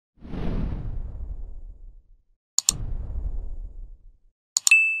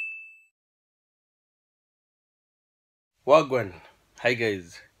Wagwan. Hi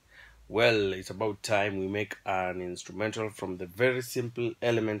guys. Well, it's about time we make an instrumental from the very simple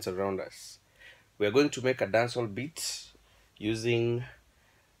elements around us. We are going to make a dancehall beat using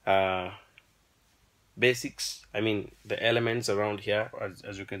uh, basics. I mean, the elements around here.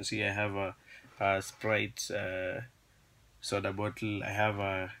 As you can see, I have a Sprite soda bottle. I have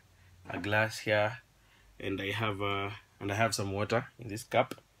a glass here, and I have some water in this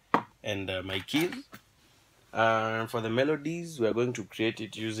cup, and my keys. For the melodies, we are going to create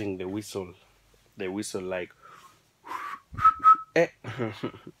it using the whistle. The whistle like eh,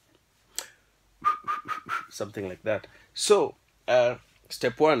 something like that. So,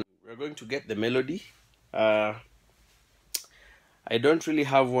 step one, we're going to get the melody. Uh, I don't really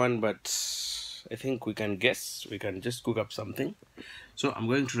have one, but I think we can guess. We can just cook up something. So I'm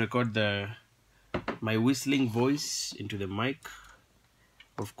going to record my whistling voice into the mic.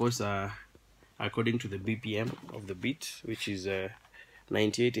 Of course, according to the BPM of the beat, which is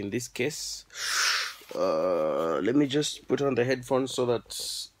 98 in this case. Let me just put on the headphones so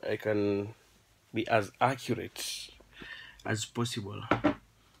that I can be as accurate as possible.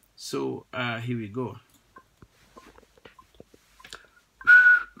 So here we go.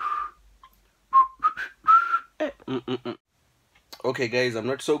 Okay guys, I'm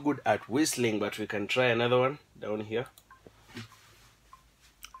not so good at whistling, but we can try another one down here.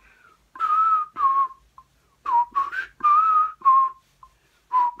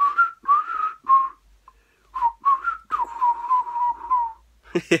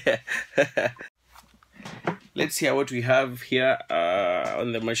 Let's hear what we have here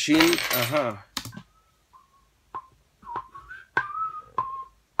on the machine.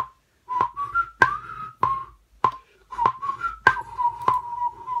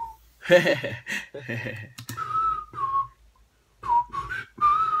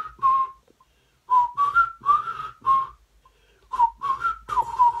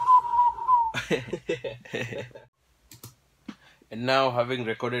 And now, having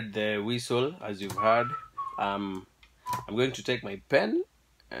recorded the whistle, as you've heard, I'm going to take my pen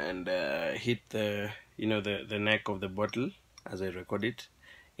and hit the neck of the bottle as I record it,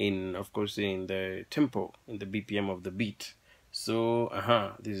 of course in the tempo, in the BPM of the beat. So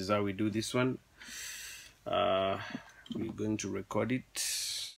this is how we do this one. We're going to record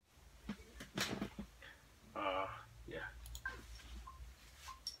it. Yeah.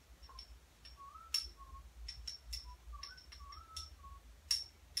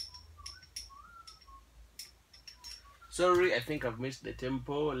 Sorry, I think I've missed the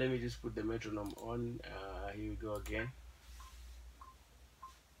tempo. Let me just put the metronome on. Here we go again.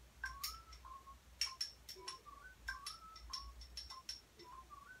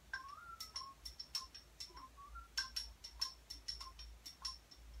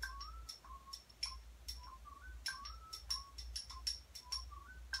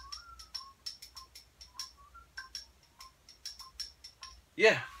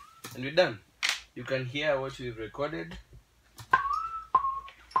 Yeah, and we're done. You can hear what we've recorded.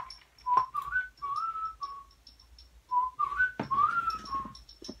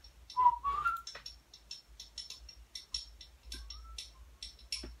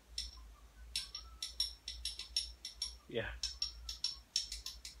 Yeah.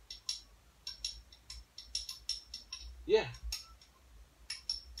 Yeah.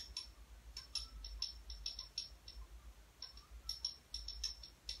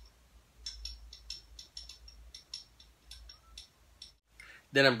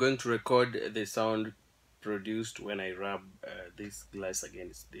 Then I'm going to record the sound produced when I rub this glass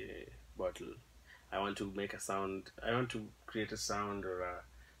against the bottle. I want to make a sound. I want to create a sound or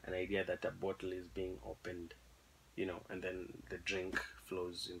an idea that a bottle is being opened, and then the drink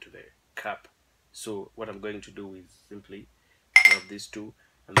flows into the cup. So what I'm going to do is simply rub these two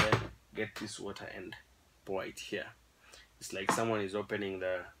and then get this water and pour it here. It's like someone is opening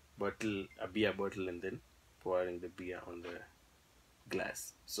the bottle, a beer bottle, and then pouring the beer on the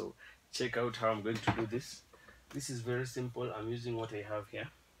glass. So check out how I'm going to do this. This is very simple. I'm using what I have here.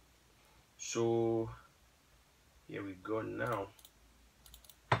 So here we go now.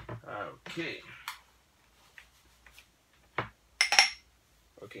 Okay.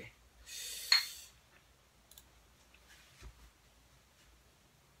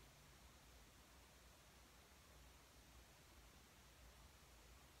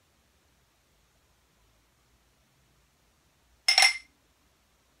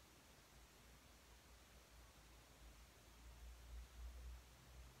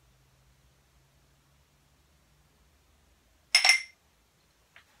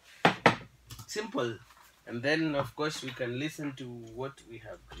 Simple. And then of course we can listen to what we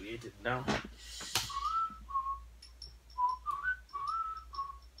have created now.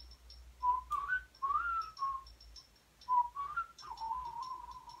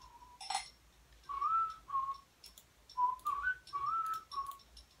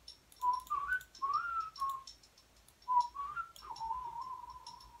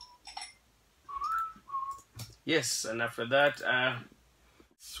 Yes, and after that,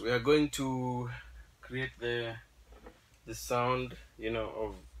 we are going to create the sound,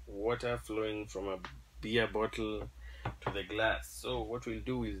 of water flowing from a beer bottle to the glass. So what we'll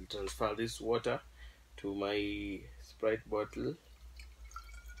do is transfer this water to my Sprite bottle.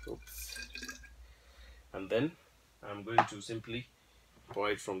 Oops. And then I'm going to simply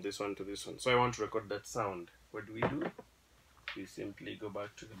pour it from this one to this one. So I want to record that sound. What do? We simply go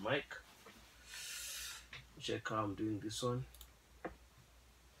back to the mic. Check how I'm doing this one.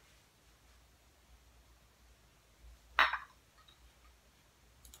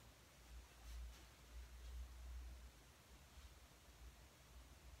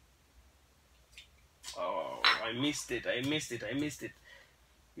 Oh, I missed it.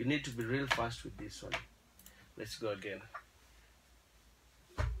 You need to be real fast with this one. Let's go again.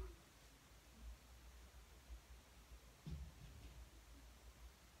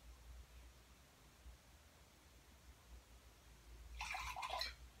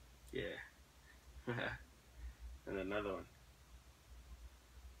 Yeah. And another one.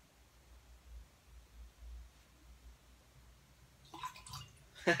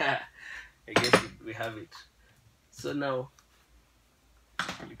 I guess we have it. So now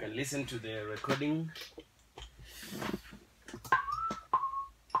you can listen to the recording.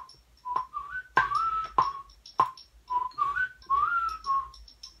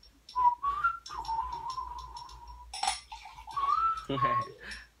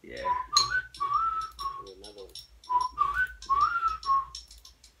 Yeah. Another one.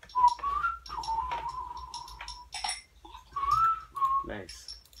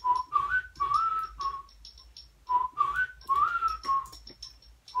 Nice.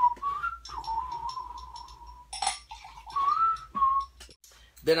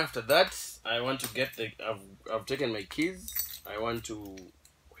 Then after that, I want to get I've taken my keys. I want to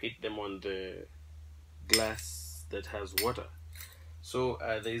hit them on the glass that has water. So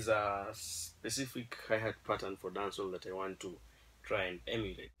there's a specific hi-hat pattern for dancehall that I want to try and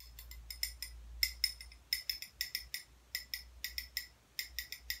emulate.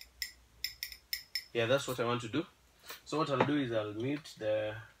 Yeah, that's what I want to do. So what I'll do is I'll mute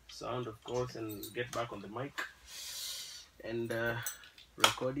the sound, of course, and get back on the mic and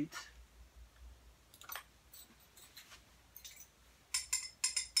record it.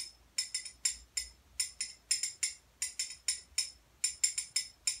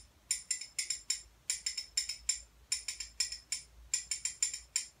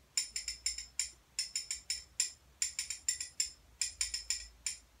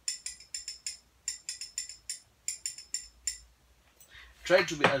 Try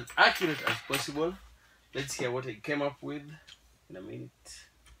to be as accurate as possible. Let's hear what I came up with in a minute.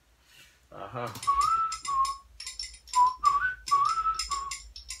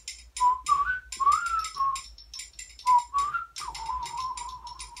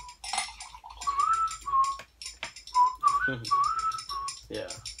 Yeah.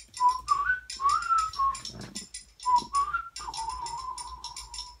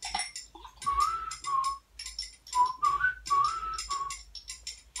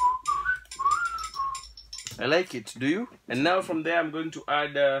 I like it. Do you? And now from there, I'm going to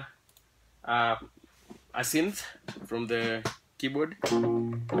add a synth from the keyboard.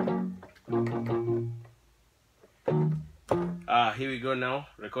 Here we go now.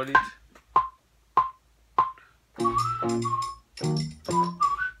 Record it.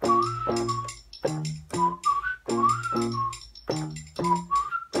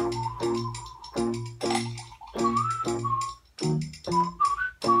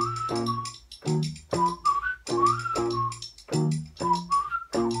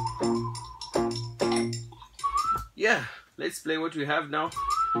 Yeah, let's play what we have now.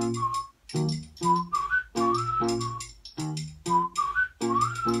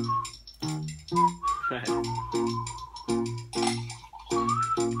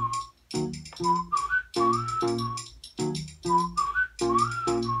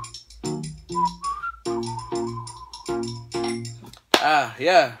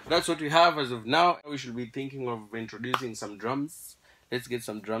 Yeah, that's what we have as of now. We should be thinking of introducing some drums. Let's get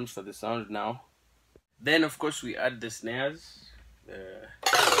some drums for the sound now. Then, of course, we add the snares, the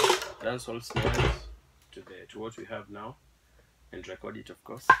dancehall snares to what we have now, and record it, of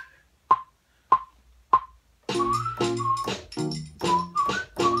course.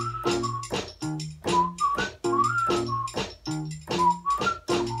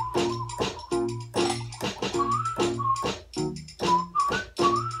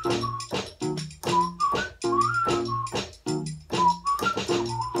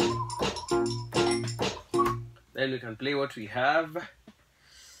 Then we can play what we have.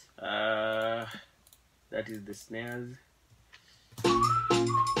 That is the snares.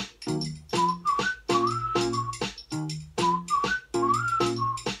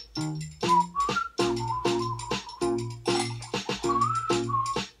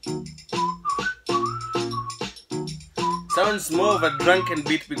 Sounds more of a drunken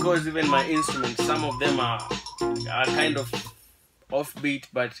beat because even my instruments, some of them are kind of offbeat,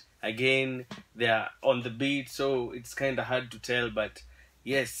 but again they are on the beat, so it's kind of hard to tell. But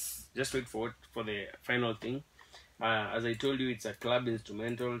yes, just wait for the final thing. As I told you, it's a club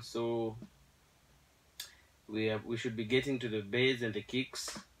instrumental, so we should be getting to the bass and the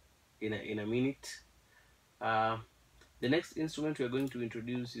kicks in a minute. The next instrument we are going to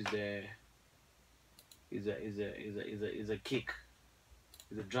introduce is a kick,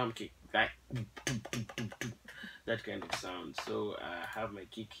 is a drum kick, that kind of sound. So I have my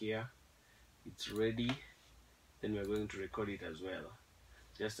kick here, it's ready. Then we're going to record it as well,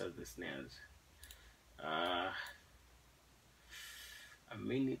 just as the snares. A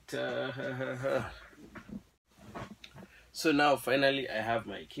minute. So now finally I have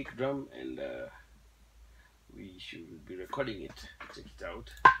my kick drum, and we should be recording it. Check it out.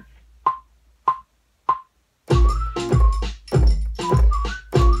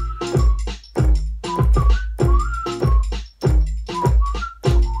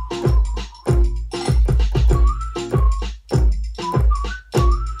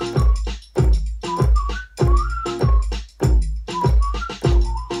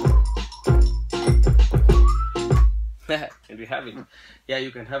 And we have it. Yeah,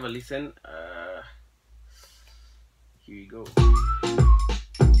 you can have a listen. Here we go.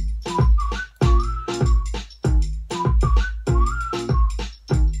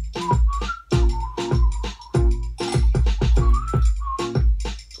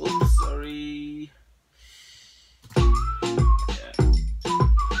 Oops, sorry.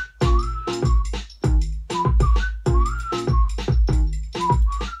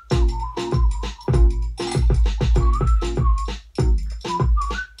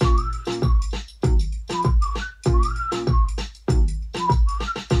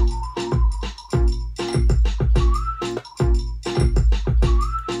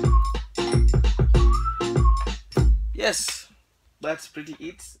 Yes, that's pretty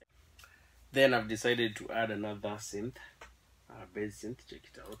it. Then I've decided to add another synth, bass synth. Check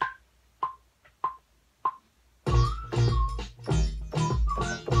it out.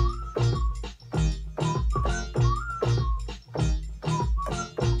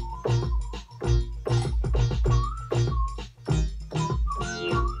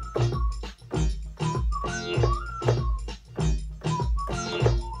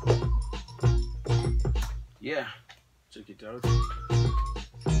 Yeah, check it out.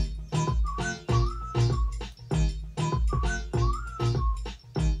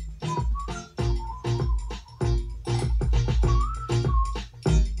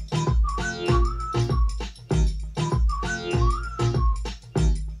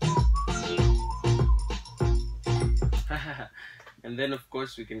 And then of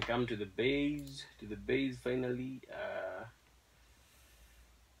course we can come to the bass, finally,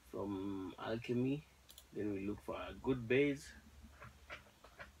 from Alchemy. Then we look for a good bass.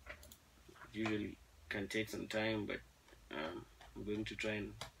 It usually can take some time, but I'm going to try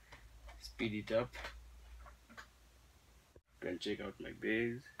and speed it up. You can check out my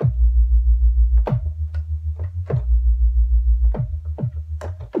bass.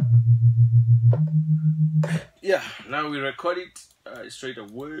 Yeah, now we record it straight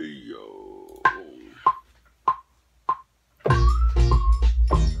away. Yo.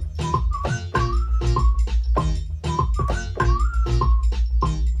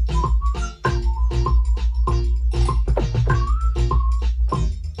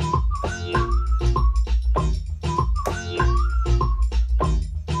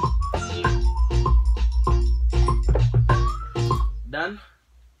 Done.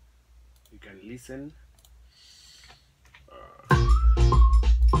 You can listen.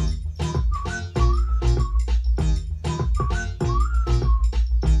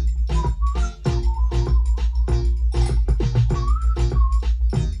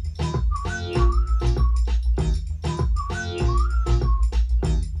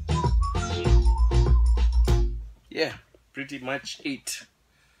 Yeah, pretty much it.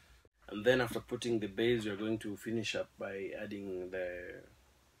 And then after putting the bass, you're going to finish up by adding the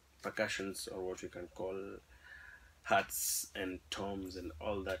percussions, or what we can call hats and toms and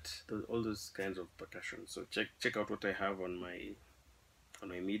all that, all those kinds of percussion. So check out what I have on my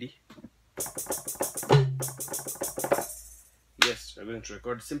Midi. Yes, we're going to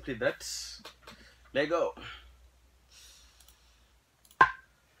record simply that. Let go.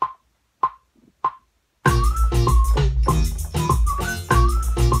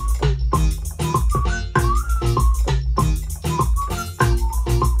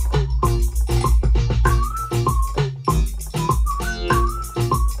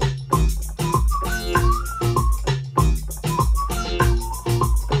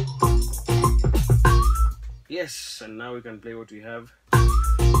 Yes, and now we can play what we have.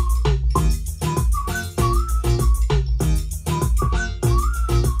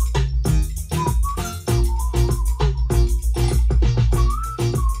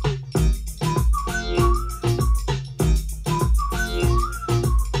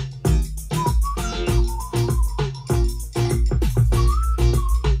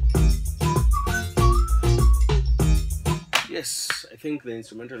 Yes, I think the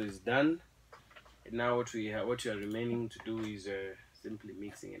instrumental is done. Now what you are remaining to do is simply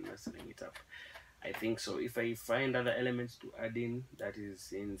mixing and mastering it up. I think so. If I find other elements to add in, that is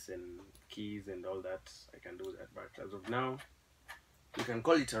synths and keys and all that, I can do that. But as of now, you can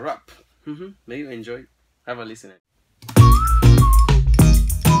call it a wrap. May you enjoy. Have a listen.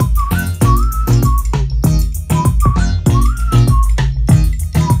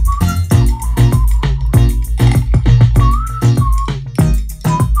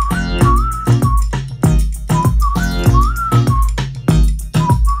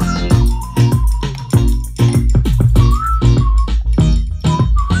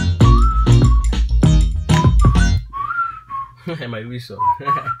 My whistle.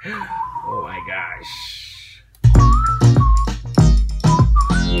 Oh my gosh.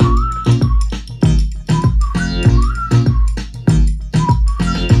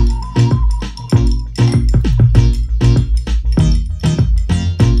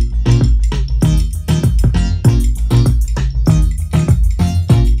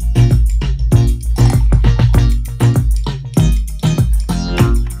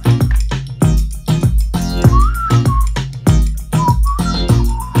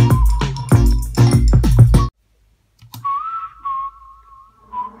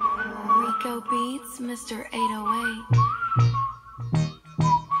 Beats, Mr. 808.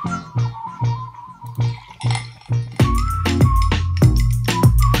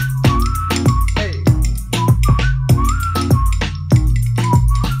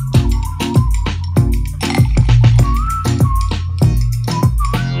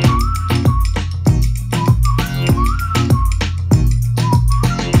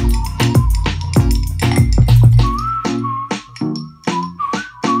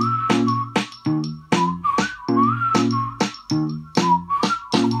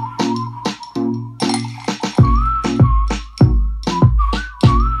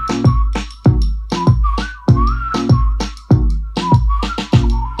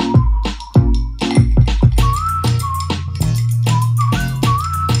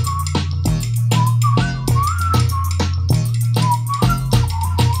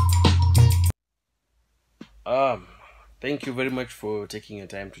 Thank you very much for taking your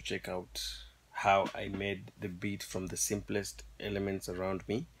time to check out how I made the beat from the simplest elements around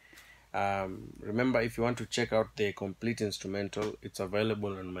me. Remember, if you want to check out the complete instrumental, it's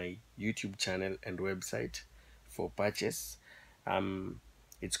available on my YouTube channel and website for purchase.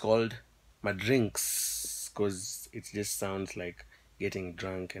 It's called My Drinks because it just sounds like getting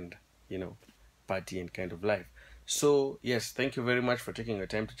drunk and, party and kind of life. So yes, thank you very much for taking your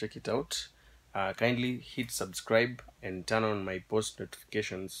time to check it out. Kindly hit subscribe and turn on my post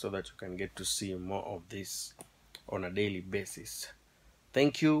notifications so that you can get to see more of this on a daily basis.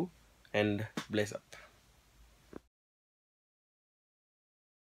 Thank you and bless up.